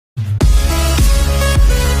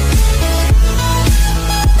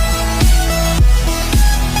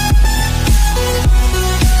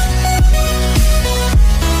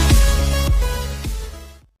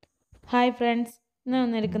Friends, ഇന്ന്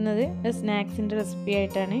വന്നിരിക്കുന്നത് ഒരു സ്നാക്സിൻ്റെ റെസിപ്പി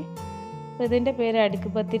ആയിട്ടാണ്. അപ്പോൾ ഇതിൻ്റെ പേര്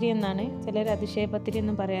അടുക്കുപത്തിരി എന്നാണ്, ചിലർ അതിശയപത്തിരി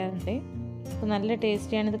എന്നും പറയാറുണ്ട്. അപ്പോൾ നല്ല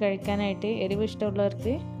ടേസ്റ്റിയാണ് ഇത് കഴിക്കാനായിട്ട്. എരിവ്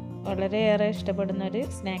ഇഷ്ടമുള്ളവർക്ക് വളരെയേറെ ഇഷ്ടപ്പെടുന്ന ഒരു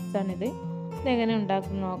സ്നാക്സാണിത്. ഇതെങ്ങനെ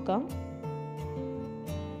ഉണ്ടാക്കും നോക്കാം.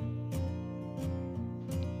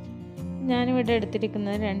 ഞാനിവിടെ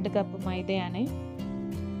എടുത്തിരിക്കുന്നത് 2 കപ്പ് മൈദയാണ്.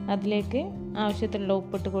 അതിലേക്ക് ആവശ്യത്തിനുള്ള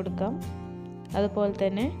ഉപ്പിട്ട് കൊടുക്കാം. അതുപോലെ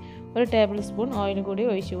തന്നെ 1 ടേബിൾ സ്പൂൺ ഓയിൽ കൂടി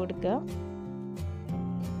ഒഴിച്ചു കൊടുക്കുക.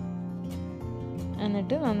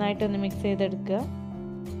 എന്നിട്ട് നന്നായിട്ടൊന്ന് മിക്സ് ചെയ്തെടുക്കുക.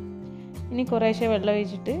 ഇനി കുറേശ്ശെ വെള്ളം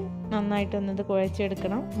ഒഴിച്ചിട്ട് നന്നായിട്ടൊന്നത്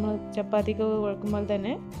കുഴച്ചെടുക്കണം. നമ്മൾ ചപ്പാത്തിക്ക് കുഴക്കുമ്പോൾ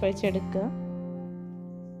തന്നെ കുഴച്ചെടുക്കുക.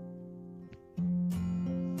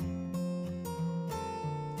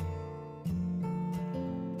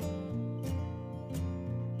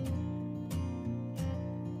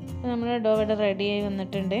 നമ്മുടെ ഡോ ഇവിടെ റെഡിയായി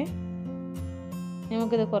വന്നിട്ടുണ്ട്.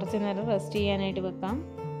 നമുക്കിത് കുറച്ച് നേരം റെസ്റ്റ് ചെയ്യാനായിട്ട് വെക്കാം.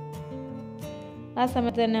 ആ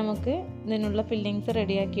സമയത്ത് തന്നെ നമുക്ക് ഇതിനുള്ള ഫില്ലിങ്സ്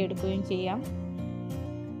റെഡിയാക്കി എടുക്കുകയും ചെയ്യാം.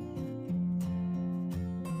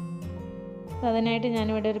 അതിനായിട്ട്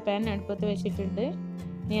ഞാനിവിടെ ഒരു പാൻ അടുപ്പത്ത് വെച്ചിട്ടുണ്ട്.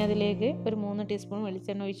 ഇനി അതിലേക്ക് ഒരു 3 ടീസ്പൂൺ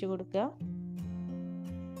വെളിച്ചെണ്ണ ഒഴിച്ച് കൊടുക്കുക.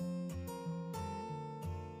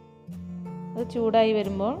 അത് ചൂടായി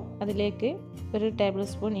വരുമ്പോൾ അതിലേക്ക് 1 ടേബിൾ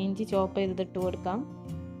സ്പൂൺ ഇഞ്ചി ചോപ്പ് ചെയ്തിട്ട് കൊടുക്കാം.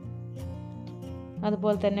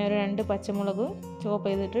 അതുപോലെ തന്നെ ഒരു 2 പച്ചമുളക് ചോപ്പ്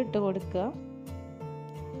ചെയ്തിട്ട് ഇട്ട് കൊടുക്കുക.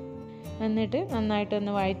 എന്നിട്ട്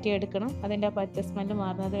നന്നായിട്ടൊന്ന് വഴറ്റിയെടുക്കണം. അതിൻ്റെ ആ പച്ച സ്മെല്ല്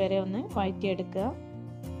മാറുന്നത് വരെ ഒന്ന് വഴറ്റിയെടുക്കുക.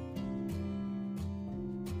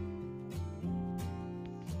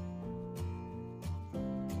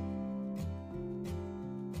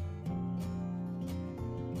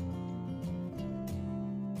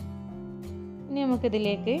 ഇനി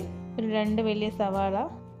നമുക്കിതിലേക്ക് ഒരു 2 വലിയ സവാള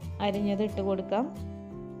അരിഞ്ഞത് ഇട്ട് കൊടുക്കാം.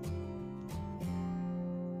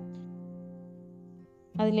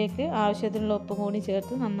 അതിലേക്ക് ആവശ്യത്തിനുള്ള ഉപ്പ് കൂടി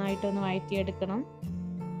ചേർത്ത് നന്നായിട്ടൊന്ന് വഴറ്റിയെടുക്കണം.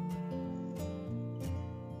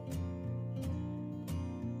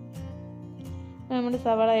 നമ്മുടെ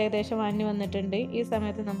സവാള ഏകദേശം വഴഞ്ഞു വന്നിട്ടുണ്ട്. ഈ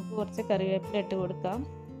സമയത്ത് നമുക്ക് കുറച്ച് കറിവേപ്പില ഇട്ട് കൊടുക്കാം.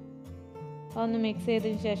 അതൊന്ന് മിക്സ്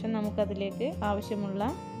ചെയ്തതിന് ശേഷം നമുക്കതിലേക്ക്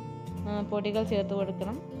ആവശ്യമുള്ള പൊടികൾ ചേർത്ത്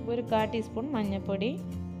കൊടുക്കണം. ഒരു 1/4 ടീസ്പൂൺ മഞ്ഞൾപ്പൊടി,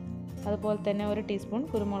 അതുപോലെ തന്നെ 1 ടീസ്പൂൺ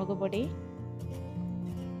കുരുമുളക് പൊടി,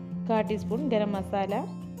 1/4 ടീസ്പൂൺ ഗരം മസാല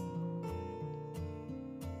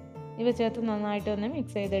ഇവ ചേർത്ത് നന്നായിട്ടൊന്ന്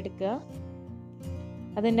മിക്സ് ചെയ്തെടുക്കുക.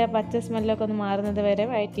 അതിൻ്റെ പച്ച സ്മെല്ലൊക്കെ ഒന്ന് മാറുന്നത് വരെ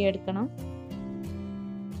വഴറ്റിയെടുക്കണം.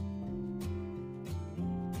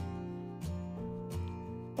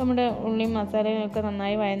 നമ്മുടെ ഉള്ളിയും മസാലയും ഒക്കെ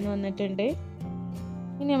നന്നായി വഴന്നു വന്നിട്ടുണ്ട്.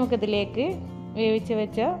 ഇനി നമുക്കിതിലേക്ക് വേവിച്ച്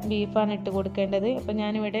വെച്ച ബീഫാണ് ഇട്ട് കൊടുക്കേണ്ടത്. അപ്പോൾ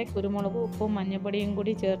ഞാനിവിടെ കുരുമുളകും ഉപ്പും മഞ്ഞൾപ്പൊടിയും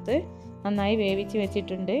കൂടി ചേർത്ത് നന്നായി വേവിച്ച്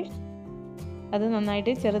വെച്ചിട്ടുണ്ട്. അത്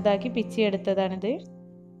നന്നായിട്ട് ചെറുതാക്കി പിച്ചിയെടുത്തതാണിത്.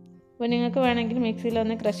 അപ്പോൾ നിങ്ങൾക്ക് വേണമെങ്കിൽ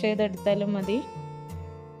മിക്സിയിലൊന്ന് ക്രഷ് ചെയ്തെടുത്താലും മതി.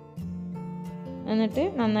 എന്നിട്ട്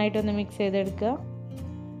നന്നായിട്ടൊന്ന് മിക്സ് ചെയ്തെടുക്കുക.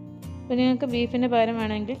 അപ്പോൾ നിങ്ങൾക്ക് ബീഫിന് പകരം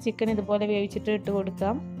വേണമെങ്കിൽ ചിക്കൻ ഇതുപോലെ വേവിച്ചിട്ട് ഇട്ട്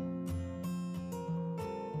കൊടുക്കാം.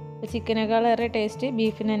 അപ്പോൾ ചിക്കനേക്കാളേറെ ടേസ്റ്റ്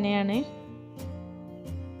ബീഫിന് തന്നെയാണ്.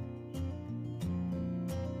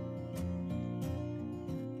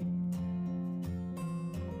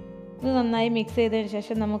 ഇത് നന്നായി മിക്സ് ചെയ്തതിന്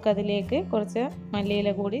ശേഷം നമുക്കതിലേക്ക് കുറച്ച് മല്ലിയില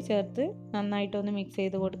കൂടി ചേർത്ത് നന്നായിട്ടൊന്ന് മിക്സ്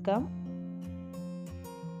ചെയ്ത് കൊടുക്കാം.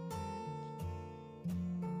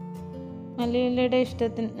 മല്ലിയിലയുടെ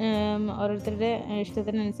ഓരോരുത്തരുടെ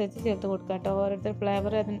ഇഷ്ടത്തിനനുസരിച്ച് ചേർത്ത് കൊടുക്കാം കേട്ടോ. ഓരോരുത്തർ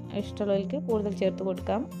ഫ്ലേവർ ഇഷ്ടമുള്ളവർക്ക് കൂടുതൽ ചേർത്ത്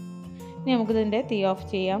കൊടുക്കാം. ഇനി നമുക്കിതിൻ്റെ തീ ഓഫ്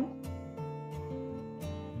ചെയ്യാം.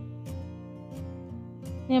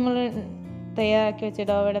 നമ്മൾ തയ്യാറാക്കി വെച്ച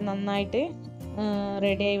ഡോ ഇവിടെ നന്നായിട്ട്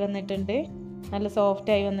റെഡിയായി വന്നിട്ടുണ്ട്. നല്ല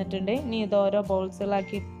സോഫ്റ്റായി വന്നിട്ടുണ്ട്. ഇനി ഇത് ഓരോ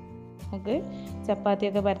ബോൾസുകളാക്കി നമുക്ക്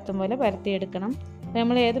ചപ്പാത്തിയൊക്കെ പരത്തും പോലെ പരത്തിയെടുക്കണം.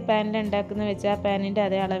 നമ്മൾ ഏത് പാനിലാണ് ഉണ്ടാക്കുന്നത് വെച്ചാൽ ആ പാനിൻ്റെ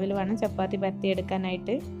അതേ അളവിൽ വേണം ചപ്പാത്തി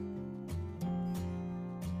പരത്തിയെടുക്കാനായിട്ട്.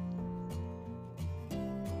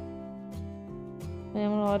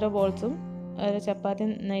 നമ്മൾ ഓരോ ബോൾസും ഓരോ ചപ്പാത്തി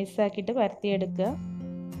നൈസാക്കിയിട്ട് പരത്തിയെടുക്കുക.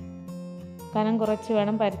 കനം കുറച്ച്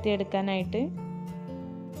വേണം പരത്തിയെടുക്കാനായിട്ട്.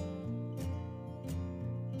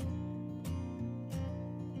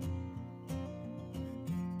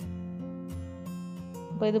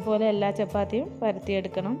 അപ്പോൾ ഇതുപോലെ എല്ലാ ചപ്പാത്തിയും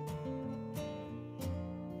പരത്തിയെടുക്കണം.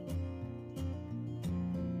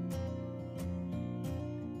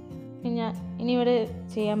 ഇനി ഇവിടെ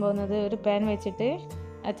ചെയ്യാൻ പോകുന്നത് ഒരു പാൻ വെച്ചിട്ട്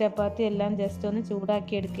ആ ചപ്പാത്തി എല്ലാം ജസ്റ്റ് ഒന്ന്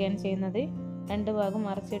ചൂടാക്കി എടുക്കുകയാണ് ചെയ്യുന്നത്. 2 ഭാഗം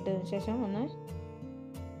മറിച്ചിട്ടതിന് ശേഷം ഒന്ന്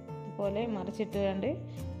ഇതുപോലെ മറിച്ചിട്ട് കണ്ട്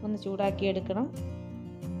ഒന്ന് ചൂടാക്കി എടുക്കണം.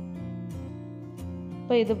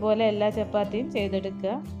 അപ്പോൾ ഇതുപോലെ എല്ലാ ചപ്പാത്തിയും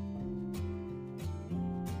ചെയ്തെടുക്കുക.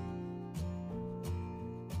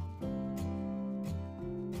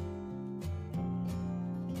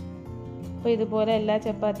 അപ്പോൾ ഇതുപോലെ എല്ലാ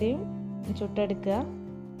ചപ്പാത്തിയും ചുട്ടെടുക്കുക.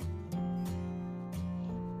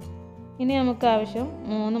 ഇനി നമുക്ക് ആവശ്യം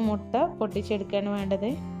 3 മുട്ട പൊട്ടിച്ചെടുക്കാണ് വേണ്ടത്.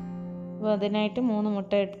 അപ്പോൾ അതിനായിട്ട് 3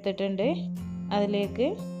 മുട്ട എടുത്തിട്ടുണ്ട്. അതിലേക്ക്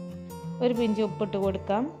ഒരു പിഞ്ച് ഉപ്പിട്ട്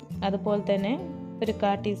കൊടുക്കാം. അതുപോലെ തന്നെ ഒരു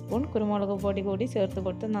 1/4 ടീസ്പൂൺ കുരുമുളക് പൊടി കൂടി ചേർത്ത്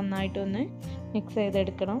കൊടുത്ത് നന്നായിട്ടൊന്ന് മിക്സ്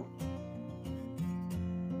ചെയ്തെടുക്കണം.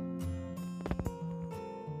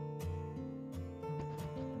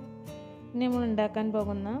 ഇനി നമ്മൾ ഉണ്ടാക്കാൻ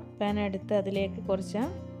പോകുന്ന പാൻ എടുത്ത് അതിലേക്ക് കുറച്ച്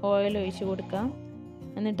ഓയിൽ ഒഴിച്ച് കൊടുക്കാം.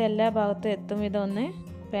 എന്നിട്ട് എല്ലാ ഭാഗത്തും എത്തും വിധം ഒന്ന്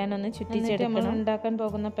പാൻ ഒന്ന് ചുറ്റിച്ചെടുക്കണം. നമ്മൾ ഉണ്ടാക്കാൻ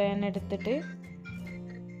പോകുന്ന പാൻ എടുത്തിട്ട്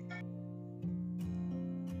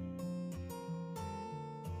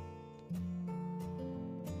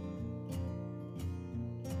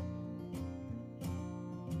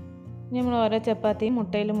നമ്മൾ ഓരോ ചപ്പാത്തിയും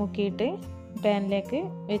മുട്ടയിൽ മുക്കിയിട്ട് പാനിലേക്ക്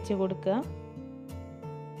വെച്ച് കൊടുക്കുക.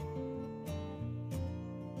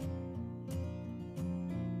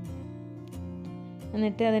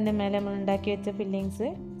 എന്നിട്ട് അതിൻ്റെ മേലെ നമ്മൾ ഉണ്ടാക്കി വെച്ച ഫില്ലിങ്സ്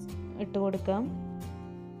ഇട്ട് കൊടുക്കാം.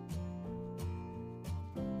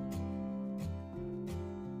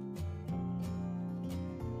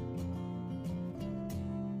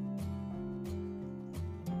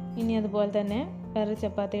 ഇനി അതുപോലെ തന്നെ വേറെ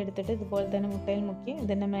ചപ്പാത്തി എടുത്തിട്ട് ഇതുപോലെ തന്നെ മുട്ടയിൽ മുക്കി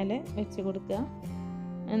ഇതിൻ്റെ മേലെ വെച്ച് കൊടുക്കുക.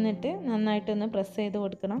 എന്നിട്ട് നന്നായിട്ടൊന്ന് പ്രസ് ചെയ്ത്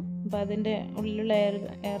കൊടുക്കണം. അപ്പോൾ അതിൻ്റെ ഉള്ളിലുള്ള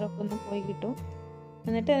എയറൊക്കെ ഒന്ന് പോയി കിട്ടും.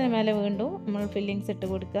 എന്നിട്ട് അതിന് മേലെ വീണ്ടും നമ്മൾ ഫില്ലിങ്സ് ഇട്ട്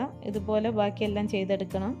കൊടുക്കുക. ഇതുപോലെ ബാക്കിയെല്ലാം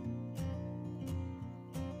ചെയ്തെടുക്കണം.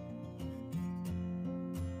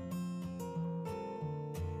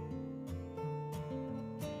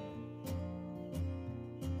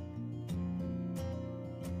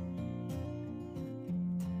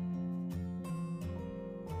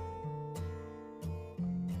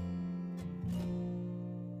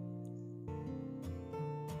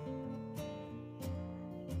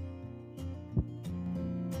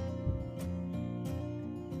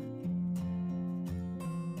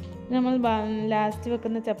 നമ്മൾ ലാസ്റ്റ്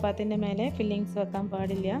വെക്കുന്ന ചപ്പാത്തിൻ്റെ മേലെ ഫില്ലിങ്സ് വെക്കാൻ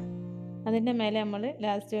പാടില്ല. അതിൻ്റെ മേലെ നമ്മൾ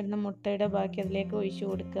ലാസ്റ്റ് വരുന്ന മുട്ടയുടെ ബാക്കി അതിലേക്ക് ഒഴിച്ചു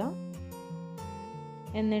കൊടുക്കുക.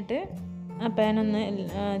 എന്നിട്ട് ആ പാൻ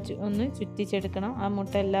ഒന്ന് ചുറ്റിച്ചെടുക്കണം. ആ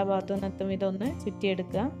മുട്ട എല്ലാ ഭാഗത്തും നിന്ന് എത്തും ഇതൊന്ന്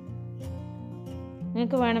ചുറ്റിയെടുക്കുക.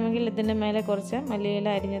 നിങ്ങൾക്ക് വേണമെങ്കിൽ ഇതിൻ്റെ മേലെ കുറച്ച് മല്ലിയില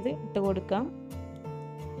അരിഞ്ഞത് ഇട്ട് കൊടുക്കാം.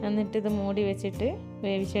 എന്നിട്ട് ഇത് മൂടി വെച്ചിട്ട്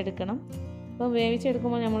വേവിച്ചെടുക്കണം. അപ്പോൾ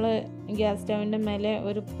വേവിച്ചെടുക്കുമ്പോൾ നമ്മൾ ഗ്യാസ് സ്റ്റൗവിൻ്റെ മേലെ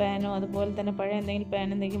ഒരു പാനോ അതുപോലെ തന്നെ പഴയ എന്തെങ്കിലും പാൻ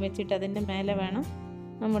എന്തെങ്കിലും വെച്ചിട്ട് അതിൻ്റെ മേലെ വേണം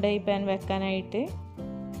നമ്മുടെ ഈ പാൻ വെക്കാനായിട്ട്.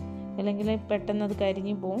 അല്ലെങ്കിൽ പെട്ടെന്ന് അത്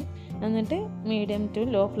കരിഞ്ഞു പോവും. എന്നിട്ട് മീഡിയം ടു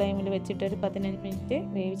ലോ ഫ്ലെയിമിൽ വെച്ചിട്ട് ഒരു 15 മിനിറ്റ്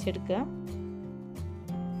വേവിച്ചെടുക്കുക.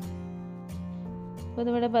 അപ്പോൾ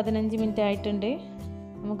ഇതിവിടെ 15 മിനിറ്റ് ആയിട്ടുണ്ട്.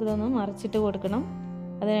 നമുക്കിതൊന്ന് മറിച്ചിട്ട് കൊടുക്കണം.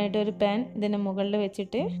 അതിനായിട്ട് ഒരു പാൻ ഇതിൻ്റെ മുകളിൽ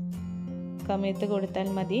വെച്ചിട്ട് കമഴ്ത്തി കൊടുത്താൽ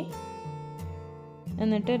മതി.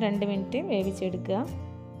 എന്നിട്ട് 2 മിനിറ്റ് വേവിച്ചെടുക്കുക.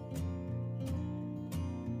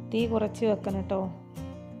 തീ കുറച്ച് വെക്കണം കേട്ടോ.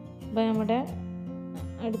 അപ്പോൾ നമ്മുടെ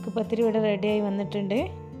അടുക്കുപത്തിരി ഇവിടെ റെഡിയായി വന്നിട്ടുണ്ട്.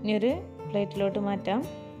 ഇനി ഒരു പ്ലേറ്റിലോട്ട് മാറ്റാം.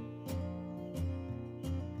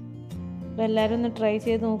 അപ്പോൾ എല്ലാവരും ഒന്ന് ട്രൈ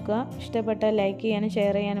ചെയ്ത് നോക്കുക. ഇഷ്ടപ്പെട്ടാൽ ലൈക്ക് ചെയ്യാനും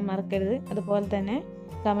ഷെയർ ചെയ്യാനും മറക്കരുത്. അതുപോലെ തന്നെ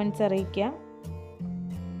കമൻറ്റ്സ് അറിയിക്കുക.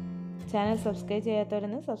 ചാനൽ സബ്സ്ക്രൈബ്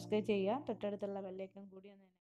ചെയ്യാത്തവരൊന്ന് സബ്സ്ക്രൈബ് ചെയ്യുക. തൊട്ടടുത്തുള്ള ബെല്ലൈക്കൺ കൂടി ഒന്ന്